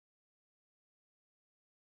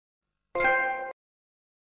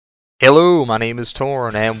Hello, my name is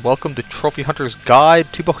Torn, and welcome to Trophy Hunter's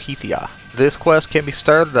Guide to Boethiah. This quest can be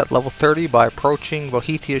started at level 30 by approaching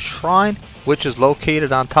Boethiah's shrine, which is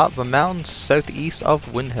located on top of a mountain southeast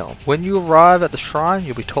of Windhill. When you arrive at the shrine,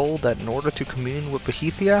 you'll be told that in order to commune with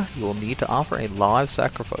Boethiah, you will need to offer a live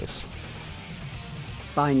sacrifice.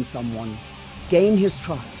 Find someone, gain his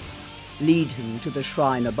trust, lead him to the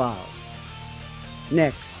shrine above.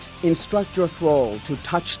 Next, instruct your thrall to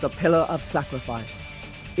touch the pillar of sacrifice.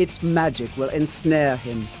 Its magic will ensnare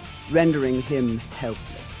him, rendering him helpless.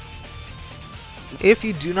 If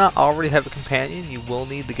you do not already have a companion, you will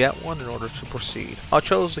need to get one in order to proceed. I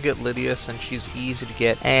chose to get Lydia since she's easy to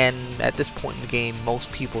get, and at this point in the game, most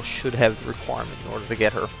people should have the requirement in order to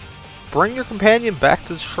get her. Bring your companion back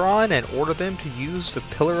to the shrine and order them to use the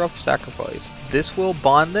Pillar of Sacrifice. This will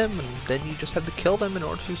bond them, and then you just have to kill them in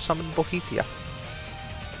order to summon Boethiah.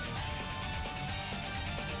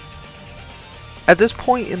 At this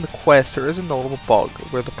point in the quest, there is a notable bug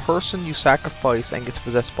where the person you sacrifice and gets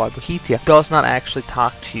possessed by Boethiah does not actually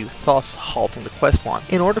talk to you, thus halting the quest line.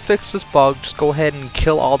 In order to fix this bug, just go ahead and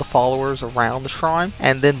kill all the followers around the shrine,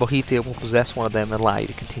 and then Boethiah will possess one of them and allow you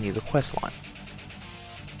to continue the quest line.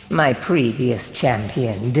 My previous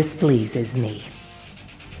champion displeases me.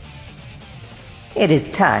 It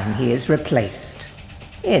is time he is replaced,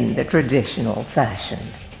 in the traditional fashion.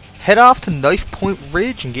 Head off to Knife Point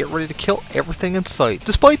Ridge and get ready to kill everything in sight.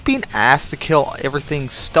 Despite being asked to kill everything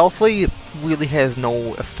stealthily, it really has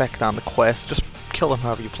no effect on the quest. Just kill them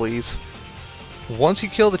however you please. Once you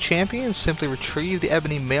kill the champions, simply retrieve the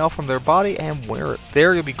Ebony Mail from their body and wear it.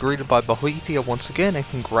 There you'll be greeted by Boethiah once again and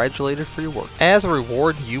congratulated for your work. As a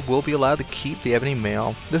reward, you will be allowed to keep the Ebony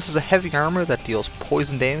Mail. This is a heavy armor that deals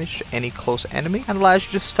poison damage to any close enemy and allows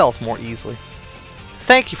you to stealth more easily.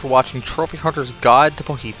 Thank you for watching Trophy Hunter's Guide to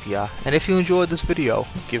Boethiah, and if you enjoyed this video,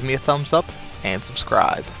 give me a thumbs up and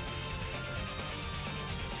subscribe.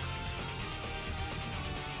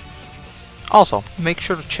 Also, make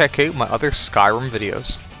sure to check out my other Skyrim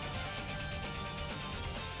videos.